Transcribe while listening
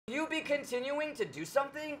be continuing to do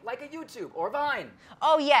something like a YouTube or Vine?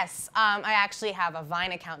 Oh yes, I actually have a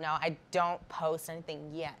Vine account now. I don't post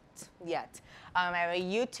anything yet. I have a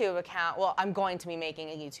YouTube account. Well, I'm going to be making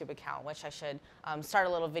a YouTube account, which I should start a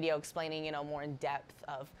little video explaining, more in depth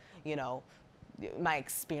of, my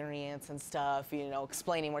experience and stuff,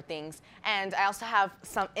 explaining more things. And I also have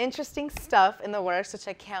some interesting stuff in the works, which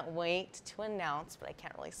I can't wait to announce, but I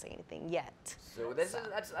can't really say anything yet. So that's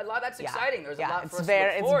exciting. There's a lot for us to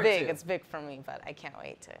look it's forward big. to. It's big for me, but I can't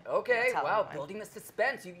wait to. Okay, tell wow, everyone. building the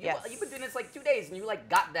suspense. You've Yes. been doing this like 2 days, and you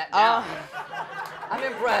got that down. I'm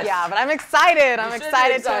impressed. Yeah, but I'm excited. You I'm should be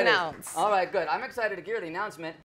excited to announce. All right, good. I'm excited to hear the announcement.